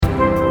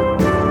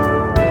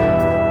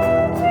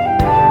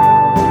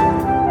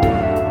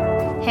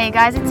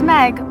guys, it's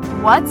Meg.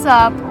 What's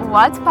up?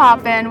 What's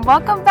poppin'?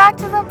 Welcome back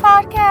to the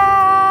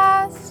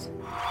podcast.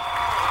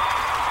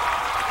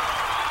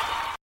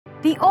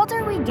 The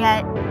older we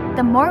get,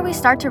 the more we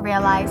start to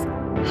realize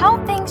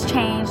how things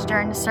change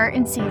during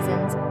certain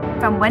seasons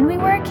from when we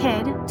were a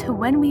kid to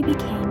when we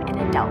became an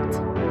adult.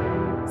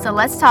 So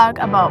let's talk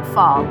about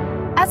fall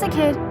as a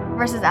kid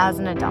versus as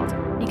an adult.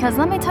 Because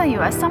let me tell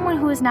you, as someone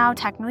who is now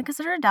technically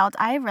considered adult,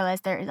 I have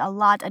realized there is a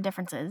lot of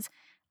differences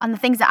on the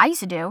things that I used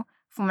to do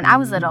from when I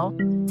was little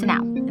to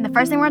now. And the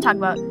first thing we're going to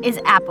talk about is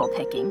apple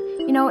picking.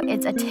 You know,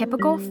 it's a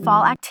typical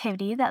fall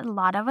activity that a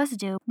lot of us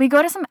do. We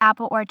go to some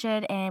apple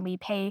orchard and we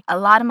pay a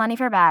lot of money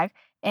for a bag,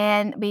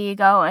 and we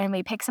go and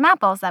we pick some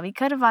apples that we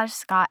could have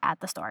just got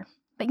at the store.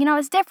 But, you know,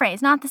 it's different.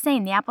 It's not the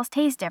same. The apples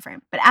taste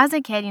different. But as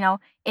a kid, you know,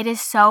 it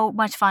is so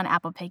much fun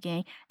apple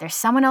picking. There's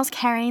someone else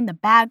carrying the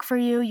bag for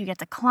you. You get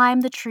to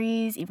climb the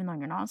trees, even though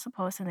you're not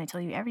supposed to. And they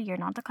tell you every year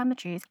not to climb the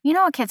trees. You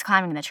know a kid's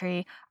climbing the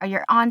tree, or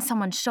you're on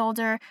someone's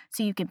shoulder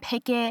so you can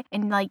pick it.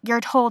 And, like,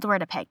 you're told where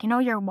to pick. You know,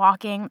 you're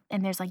walking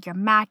and there's, like, your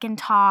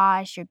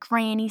Macintosh, your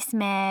Granny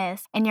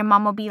Smith. And your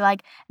mom will be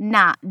like,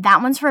 nah,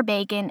 that one's for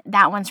baking.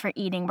 That one's for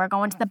eating. We're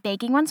going to the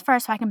baking ones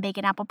first so I can bake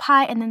an apple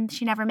pie. And then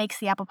she never makes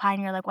the apple pie.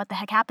 And you're like, what the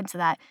heck happened to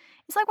that?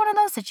 It's like one of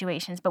those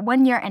situations. But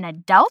when you're an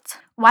adult,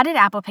 why did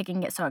apple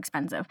picking get so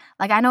expensive?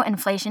 Like, I know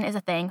inflation is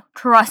a thing.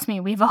 Trust me,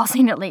 we've all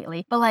seen it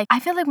lately. But, like, I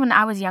feel like when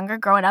I was younger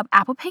growing up,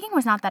 apple picking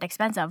was not that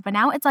expensive. But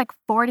now it's like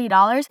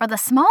 $40 for the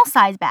small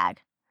size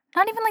bag.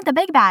 Not even like the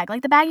big bag.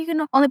 Like the bag you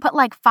can only put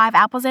like 5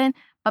 apples in.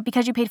 But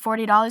because you paid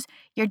 $40,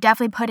 you're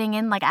definitely putting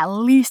in like at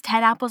least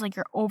 10 apples. Like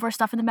you're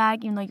overstuffing the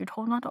bag, even though you're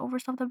told not to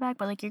overstuff the bag.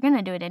 But like you're going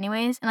to do it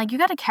anyways. And like you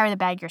got to carry the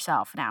bag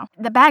yourself now.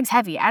 The bag's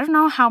heavy. I don't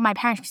know how my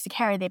parents used to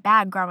carry their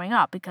bag growing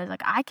up because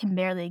like I can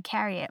barely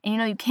carry it. And you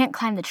know, you can't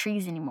climb the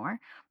trees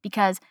anymore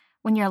because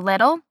when you're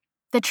little,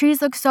 the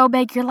trees look so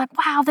big. You're like,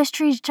 wow, this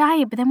tree's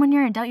giant. But then when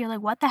you're an adult, you're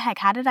like, what the heck?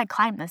 How did I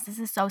climb this? This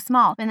is so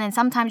small. And then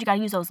sometimes you got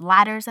to use those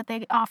ladders that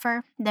they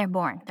offer. They're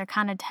boring. They're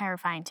kind of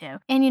terrifying too.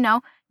 And you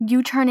know,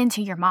 you turn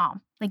into your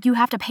mom. Like you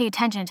have to pay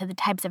attention to the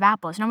types of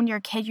apples. You know, when you're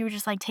a kid, you were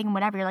just like taking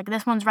whatever. You're like,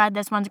 this one's red,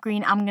 this one's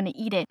green. I'm going to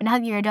eat it. But now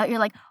that you're an adult, you're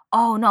like,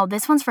 oh no,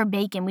 this one's for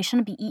bacon. We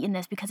shouldn't be eating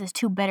this because it's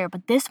too bitter.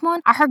 But this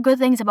one, I heard good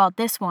things about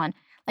this one.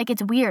 Like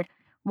it's weird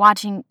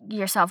watching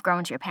yourself grow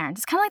into your parents.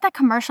 It's kind of like that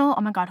commercial.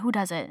 Oh my God, who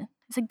does it?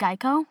 Is it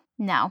Geico?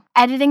 No.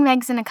 Editing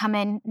Meg's gonna come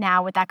in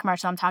now with that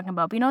commercial I'm talking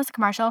about. But you know it's a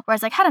commercial where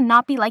it's like how to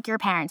not be like your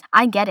parents.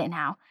 I get it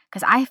now.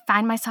 Because I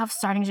find myself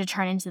starting to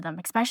turn into them.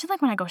 Especially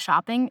like when I go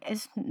shopping.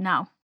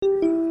 No.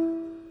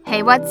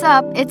 Hey, what's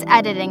up? It's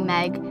Editing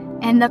Meg.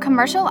 And the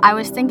commercial I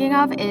was thinking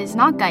of is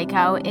not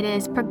Geico. It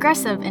is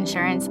Progressive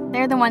Insurance.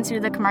 They're the ones who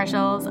do the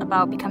commercials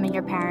about becoming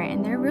your parent.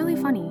 And they're really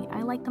funny.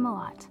 I like them a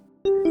lot.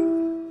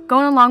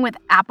 Going along with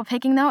apple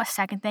picking though, a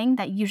second thing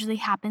that usually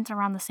happens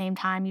around the same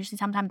time, usually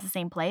sometimes the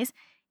same place,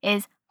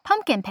 is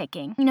pumpkin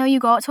picking. You know, you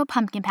go out to a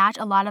pumpkin patch.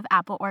 A lot of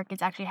apple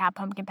orchards actually have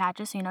pumpkin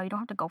patches, so you know you don't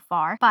have to go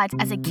far. But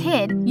as a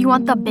kid, you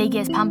want the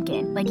biggest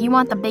pumpkin. Like you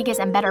want the biggest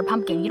and better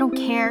pumpkin. You don't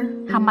care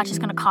how much it's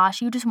gonna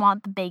cost. You just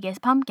want the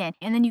biggest pumpkin.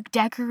 And then you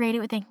decorate it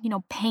with, you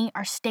know, paint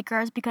or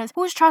stickers because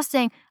who's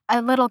trusting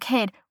a little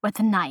kid with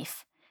a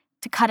knife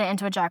to cut it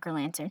into a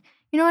jack-o'-lantern?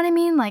 You know what I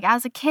mean? Like,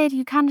 as a kid,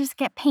 you kind of just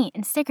get paint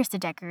and stickers to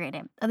decorate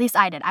it. At least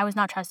I did. I was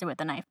not trusted with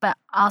the knife. But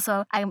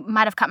also, I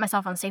might have cut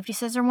myself on safety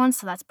scissor once,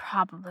 so that's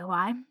probably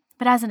why.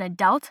 But as an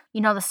adult,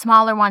 you know, the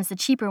smaller ones, the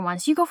cheaper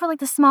ones, you go for like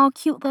the small,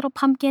 cute little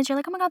pumpkins. You're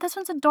like, oh my God, this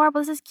one's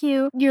adorable. This is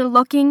cute. You're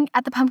looking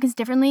at the pumpkins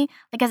differently.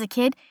 Like as a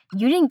kid,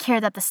 you didn't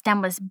care that the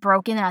stem was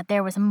broken and that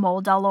there was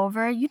mold all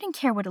over. You didn't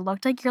care what it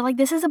looked like. You're like,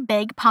 this is a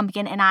big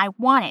pumpkin and I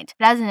want it.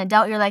 But as an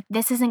adult, you're like,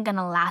 this isn't going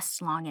to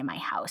last long in my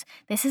house.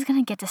 This is going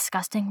to get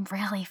disgusting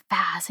really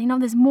fast. You know,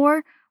 there's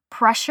more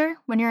pressure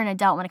when you're an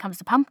adult when it comes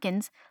to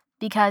pumpkins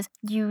because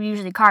you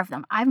usually carve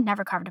them. I've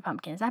never carved a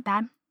pumpkin. Is that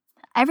bad?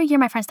 Every year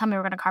my friends tell me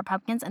we're going to carve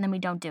pumpkins and then we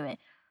don't do it.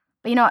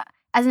 But you know,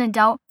 as an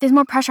adult, there's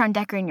more pressure on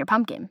decorating your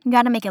pumpkin. You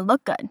got to make it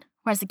look good.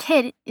 Whereas a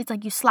kid, it's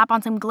like you slap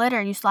on some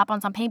glitter, you slap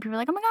on some paint, people are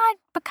like, oh my God,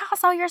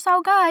 Picasso, you're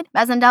so good.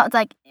 But as an adult, it's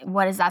like,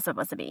 what is that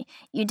supposed to be?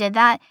 You did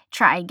that,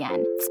 try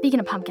again.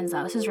 Speaking of pumpkins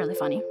though, this is really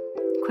funny.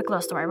 Quick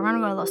little story. We're going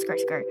to go to a little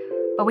skirt.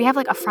 But we have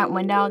like a front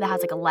window that has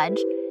like a ledge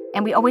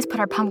and we always put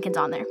our pumpkins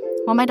on there.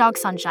 Well, my dog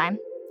Sunshine,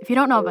 if you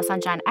don't know about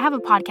Sunshine, I have a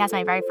podcast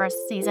my very first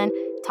season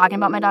talking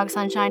about my dog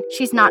Sunshine.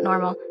 She's not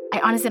normal. I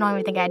honestly don't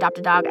even think I adopt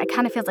a dog. I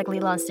kind of feels like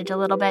Lilo and Stitch a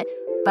little bit.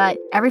 But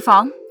every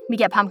fall, we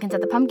get pumpkins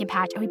at the pumpkin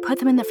patch and we put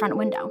them in the front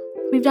window.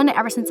 We've done it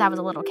ever since I was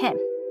a little kid.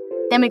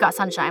 Then we got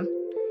Sunshine.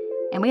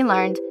 And we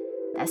learned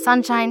that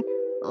Sunshine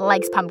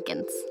likes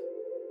pumpkins.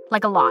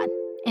 Like a lot.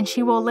 And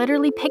she will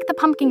literally pick the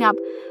pumpkin up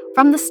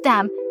from the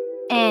stem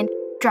and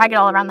drag it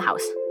all around the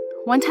house.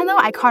 One time though,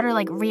 I caught her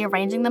like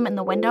rearranging them in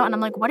the window and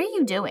I'm like, what are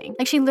you doing?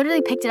 Like she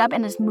literally picked it up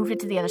and just moved it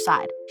to the other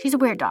side. She's a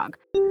weird dog.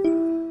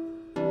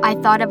 I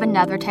thought of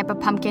another type of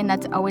pumpkin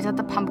that's always at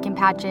the pumpkin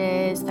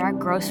patches. There are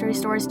grocery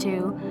stores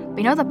too. But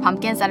you know the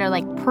pumpkins that are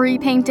like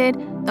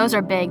pre-painted? Those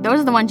are big. Those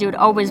are the ones you would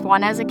always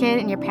want as a kid,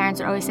 and your parents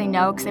would always say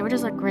no because they were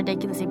just like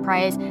ridiculously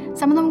priced.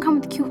 Some of them come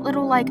with cute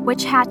little like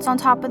witch hats on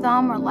top of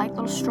them or like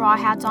little straw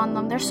hats on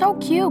them. They're so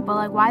cute, but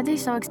like why are they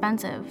so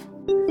expensive?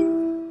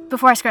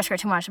 Before I skirt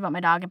too much about my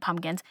dog and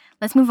pumpkins,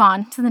 let's move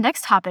on to the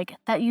next topic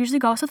that usually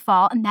goes with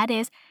fall, and that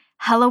is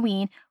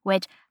Halloween,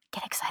 which,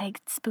 get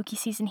excited, spooky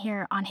season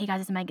here on Hey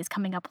Guys, It's Meg is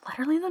coming up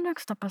literally the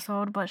next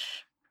episode, but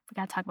we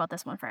gotta talk about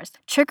this one first.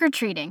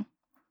 Trick-or-treating.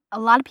 A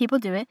lot of people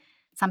do it.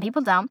 Some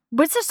people don't.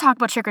 Let's just talk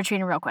about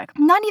trick-or-treating real quick.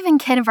 Not even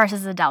kid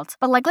versus adults,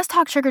 but like let's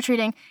talk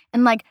trick-or-treating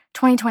in like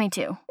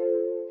 2022.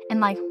 In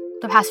like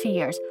the past few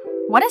years.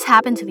 What has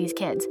happened to these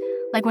kids?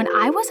 Like when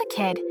I was a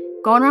kid,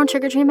 going around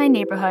trick-or-treating in my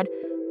neighborhood,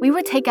 we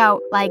would take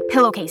out like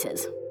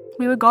pillowcases.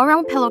 We would go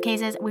around with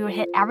pillowcases. We would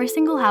hit every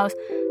single house.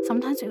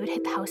 Sometimes we would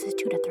hit the houses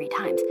 2 to 3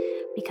 times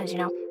because,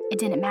 it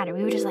didn't matter.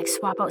 We would just like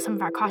swap out some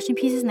of our costume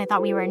pieces and they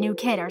thought we were a new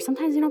kid. Or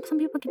sometimes, some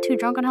people get too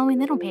drunk on Halloween.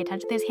 They don't pay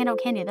attention. They just hand out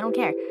candy. They don't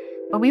care.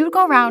 But we would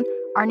go around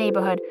our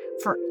neighborhood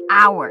for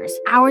hours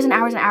and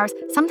hours and hours.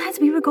 Sometimes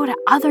we would go to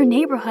other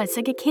neighborhoods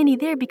to get candy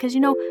there because,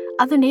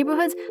 other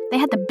neighborhoods, they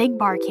had the big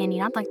bar candy,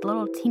 not like the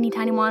little teeny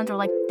tiny ones. Or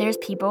like there's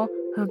people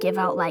who give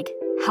out like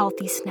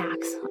healthy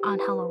snacks on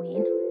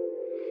Halloween.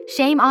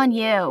 Shame on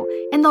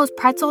you. And those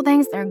pretzel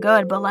things, they're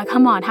good, but like,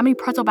 come on, how many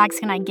pretzel bags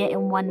can I get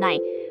in one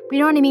night? But you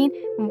know what I mean?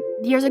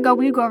 Years ago,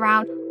 we would go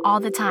around all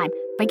the time.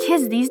 But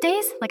kids these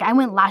days, like I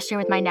went last year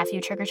with my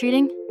nephew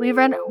trick-or-treating. We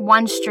ran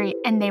one street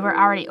and they were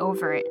already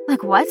over it.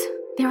 Like, what?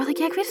 They were like,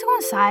 yeah, can we just go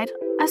inside?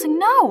 I was like,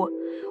 no.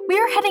 We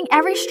are hitting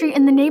every street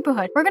in the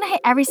neighborhood. We're going to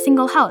hit every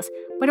single house.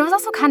 But it was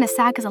also kind of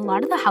sad because a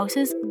lot of the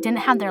houses didn't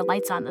have their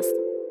lights on this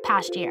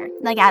past year.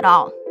 Like, at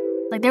all.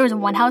 Like, there was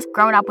one house,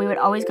 growing up, we would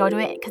always go to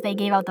it because they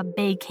gave out the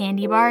big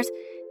candy bars.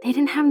 They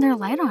didn't have their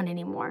light on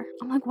anymore.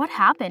 I'm like, what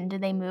happened? Did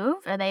they move?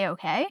 Are they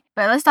okay?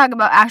 But let's talk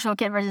about actual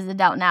kid versus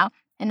adult now,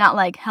 and not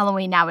like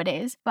Halloween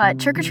nowadays. But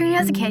trick-or-treating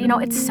as a kid,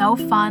 it's so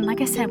fun.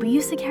 Like I said, we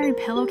used to carry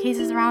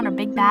pillowcases around or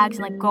big bags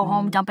and like go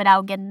home, dump it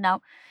out, get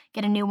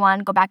a new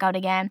one, go back out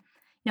again.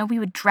 We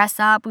would dress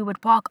up, we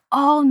would walk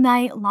all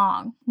night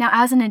long. Now,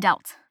 as an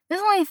adult, there's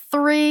only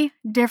 3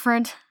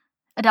 different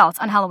adults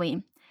on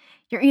Halloween.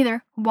 You're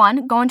either,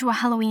 1, going to a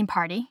Halloween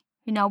party,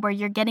 where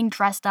you're getting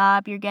dressed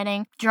up, you're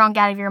getting drunk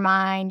out of your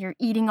mind, you're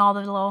eating all the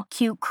little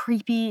cute,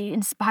 creepy,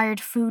 inspired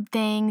food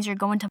things, you're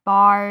going to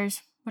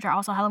bars, which are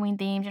also Halloween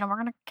themed. We're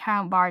going to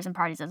count bars and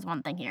parties as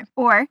one thing here.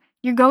 Or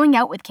you're going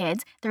out with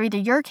kids. They're either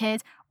your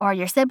kids or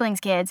your siblings'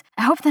 kids.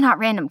 I hope they're not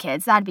random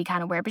kids. That'd be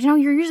kind of weird. But, you're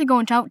usually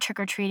going out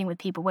trick-or-treating with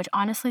people, which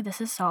honestly,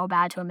 this is so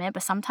bad to admit.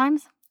 But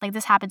sometimes, like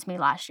this happened to me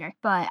last year.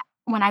 But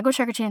when I go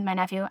trick-or-treating with my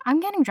nephew,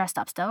 I'm getting dressed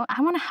up still.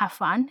 I want to have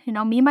fun.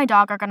 Me and my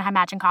dog are going to have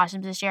matching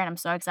costumes this year, and I'm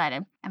so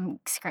excited. I'm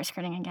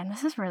skirting again.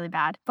 This is really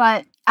bad.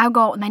 But I'll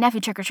go with my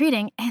nephew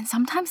trick-or-treating, and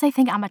sometimes they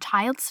think I'm a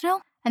child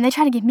still, and they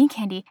try to give me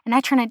candy, and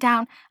I turn it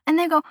down, and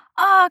they go,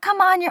 oh,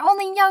 come on, you're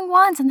only young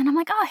once. And then I'm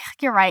like, oh,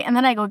 you're right. And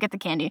then I go get the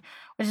candy,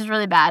 which is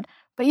really bad.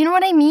 But you know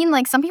what I mean?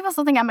 Like, some people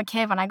still think I'm a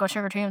kid when I go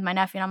trick-or-treating with my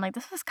nephew, and I'm like,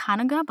 this is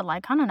kind of good, but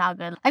like kind of not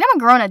good. Like, I'm a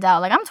grown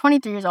adult. Like, I'm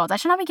 23 years old. I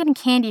should not be getting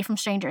candy from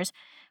strangers.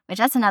 Which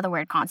that's another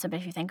weird concept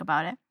if you think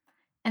about it.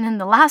 And then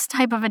the last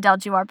type of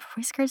adult you are, before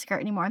we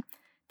skirt anymore,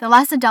 the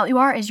last adult you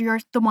are is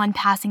you're the one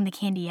passing the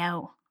candy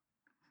out.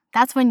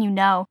 That's when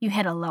you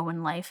hit a low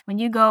in life. When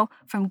you go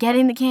from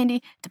getting the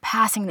candy to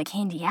passing the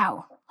candy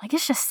out. Like,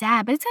 it's just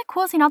sad, but it's like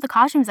cool seeing all the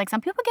costumes. Like,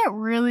 some people get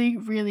really,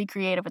 really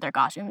creative with their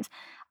costumes.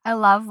 I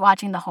love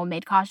watching the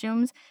homemade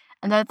costumes.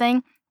 Another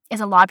thing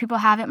is a lot of people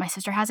have it. My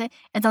sister has it.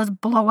 And those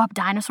blow-up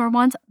dinosaur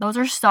ones, those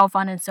are so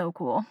fun and so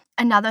cool.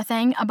 Another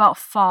thing about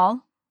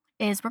fall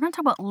is we're going to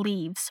talk about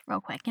leaves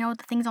real quick. The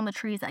things on the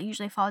trees that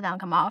usually fall down,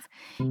 come off.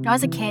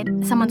 As a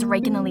kid, someone's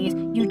raking the leaves.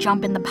 You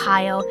jump in the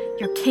pile.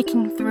 You're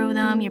kicking through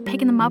them. You're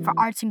picking them up for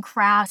arts and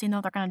crafts. They're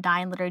going to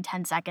die in literally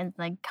 10 seconds.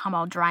 They come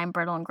all dry and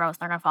brittle and gross.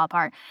 They're going to fall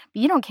apart.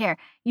 But you don't care.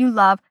 You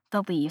love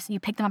the leaves. You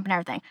pick them up and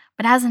everything.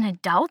 But as an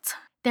adult,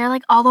 they're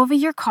like all over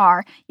your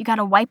car. You got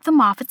to wipe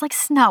them off. It's like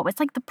snow. It's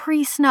like the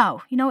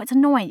pre-snow. It's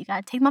annoying. You got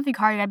to take them off your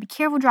car. You got to be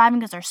careful driving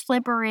because they're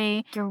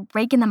slippery. You're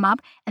raking them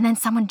up and then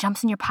someone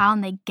jumps in your pile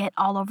and they get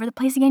all over the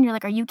place again. You're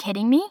like, are you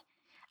kidding me?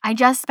 I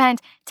just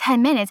spent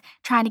 10 minutes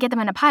trying to get them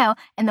in a pile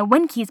and the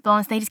wind keeps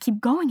blowing so they just keep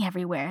going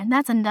everywhere. And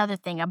that's another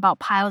thing about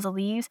piles of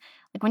leaves.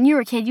 Like when you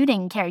were a kid, you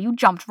didn't care. You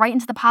jumped right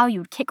into the pile. You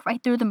would kick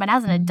right through them. But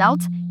as an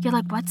adult, you're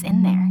like, what's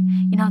in there?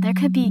 There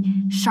could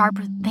be sharp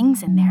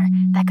things in there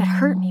that could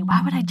hurt me.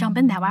 Why would I jump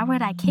in there? Why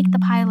would I kick the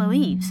pile of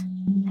leaves?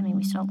 I mean,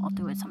 we still all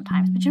do it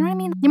sometimes. But you know what I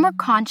mean? You're more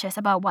conscious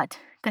about what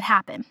could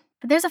happen.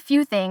 But there's a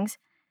few things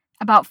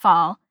about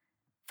fall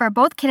for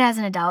both kid as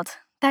an adult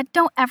that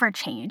don't ever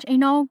change.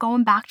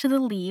 Going back to the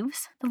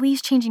leaves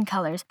changing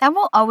colors, that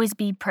will always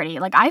be pretty.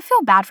 Like, I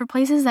feel bad for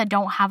places that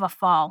don't have a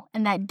fall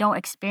and that don't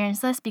experience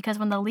this because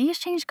when the leaves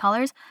change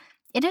colors,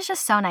 it is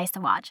just so nice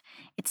to watch.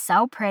 It's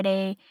so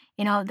pretty,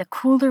 the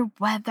cooler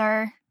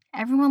weather.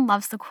 Everyone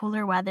loves the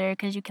cooler weather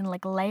because you can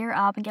like layer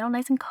up and get all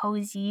nice and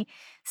cozy,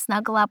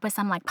 snuggle up with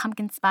some like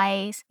pumpkin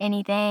spice,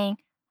 anything,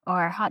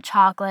 or hot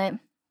chocolate.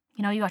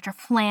 You know, you got your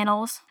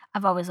flannels.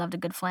 I've always loved a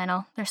good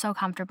flannel. They're so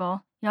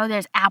comfortable. You know,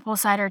 there's apple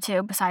cider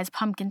too. Besides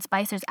pumpkin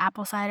spice, there's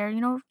apple cider. You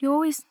know, you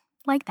always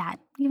like that,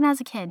 even as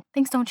a kid.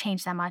 Things don't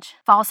change that much.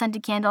 Fall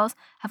scented candles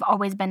have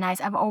always been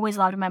nice. I've always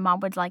loved when my mom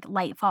would like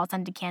light fall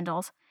scented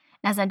candles.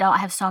 And as an adult, I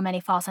have so many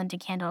fall scented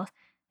candles.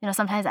 You know,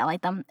 sometimes I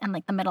light them in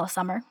like the middle of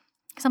summer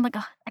because I'm like,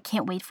 oh, I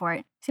can't wait for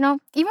it. So, you know,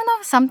 even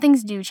though some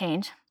things do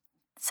change,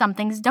 some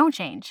things don't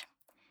change.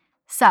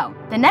 So,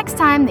 the next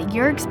time that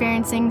you're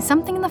experiencing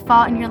something in the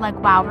fall and you're like,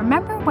 wow,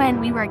 remember when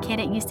we were a kid,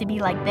 it used to be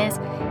like this,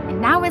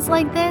 and now it's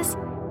like this?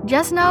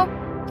 Just know,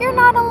 you're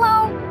not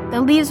alone.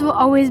 The leaves will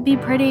always be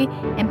pretty,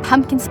 and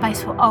pumpkin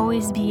spice will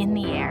always be in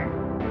the air.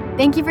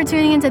 Thank you for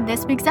tuning into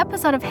this week's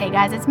episode of Hey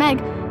Guys, It's Meg.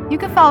 You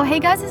can follow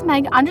Hey Guys, It's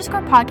Meg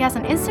 _podcast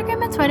on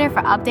Instagram and Twitter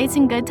for updates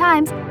and good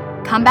times.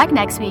 Come back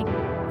next week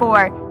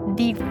for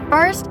the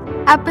first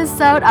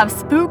episode of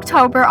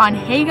Spooktober on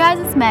Hey Guys,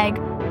 It's Meg,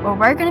 where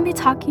we're going to be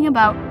talking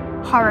about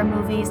horror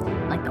movies,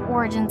 like the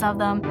origins of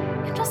them,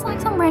 and just like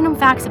some random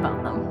facts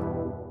about them.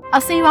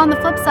 I'll see you on the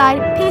flip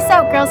side. Peace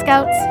out, Girl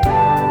Scouts!